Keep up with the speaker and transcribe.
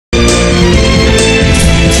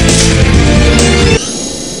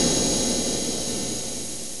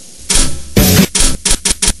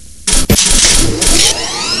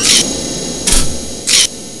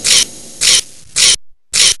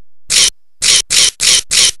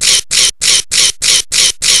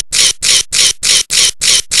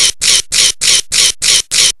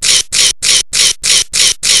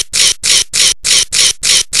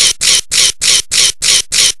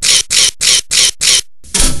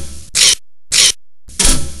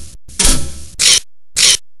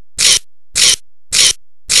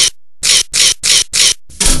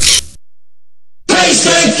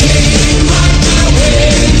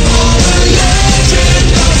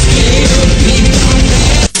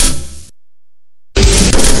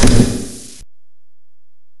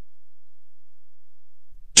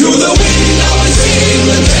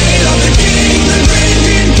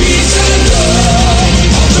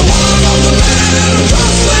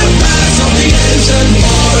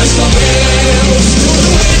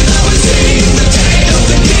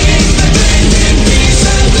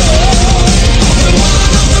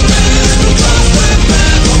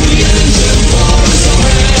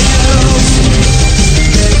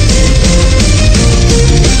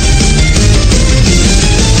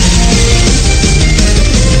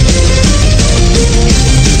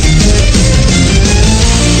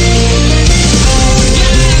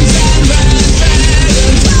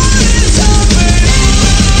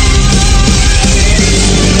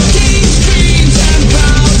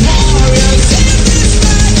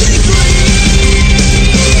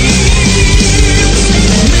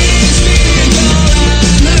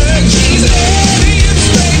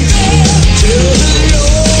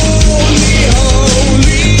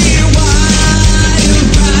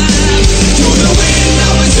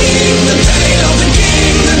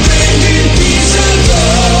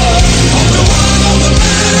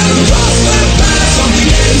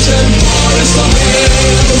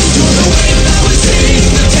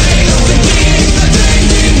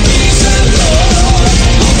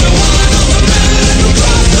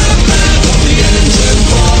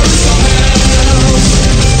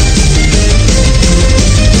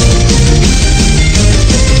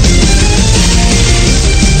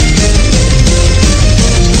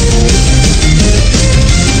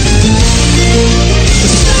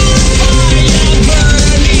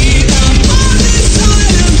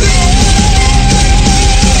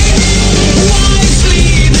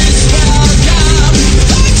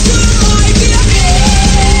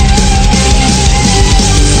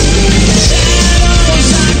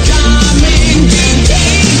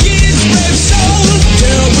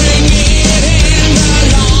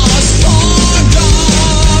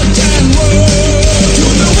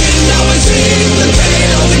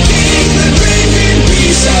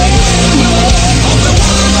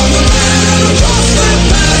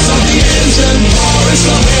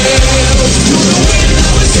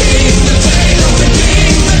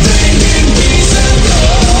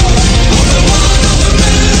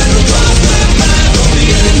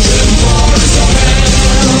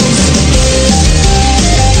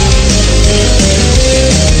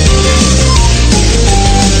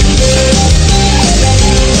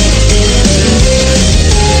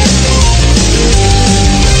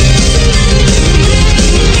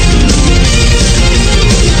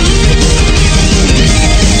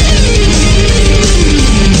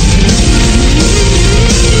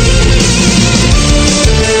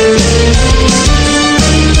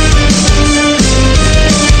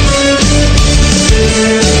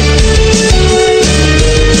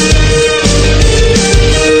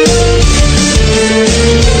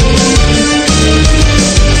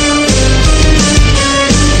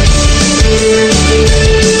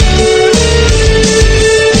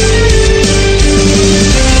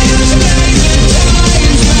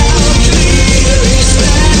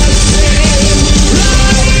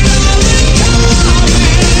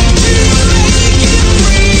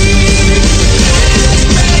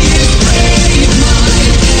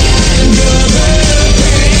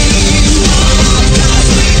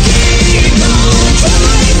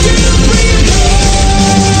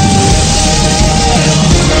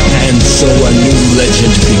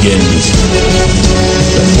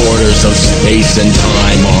of space and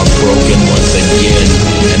time are broken once again,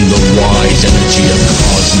 and the wise energy of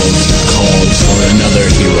cosmos calls for another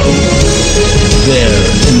hero. There,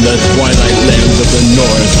 in the twilight lands of the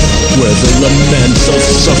north, where the laments of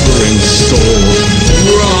suffering souls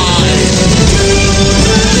rise.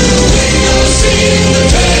 Sing the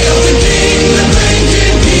tale of the king that reigned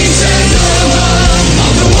in peace and love,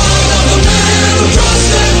 of the one of the man who crossed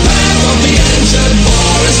the path of the ancient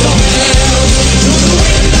forest of hell. To the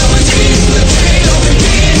wind of a king, the tale of the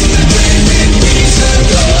king that reigned in peace and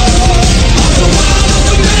love, of the one of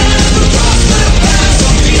the man who crossed the path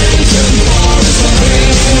of the ancient forest of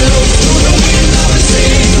hell. To the wind of a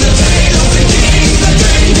king, the tale of the king that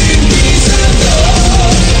reigned in peace and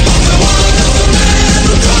love, of the one of the man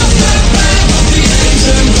who crossed the path of the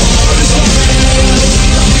ancient forest of hell,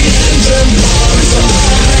 of the ancient forest of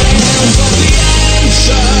hell, of the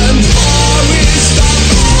ancient forest of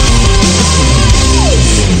hell.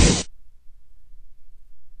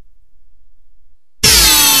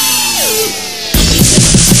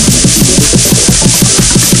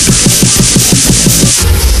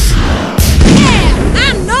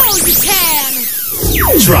 I know you can!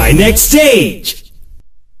 Try next stage.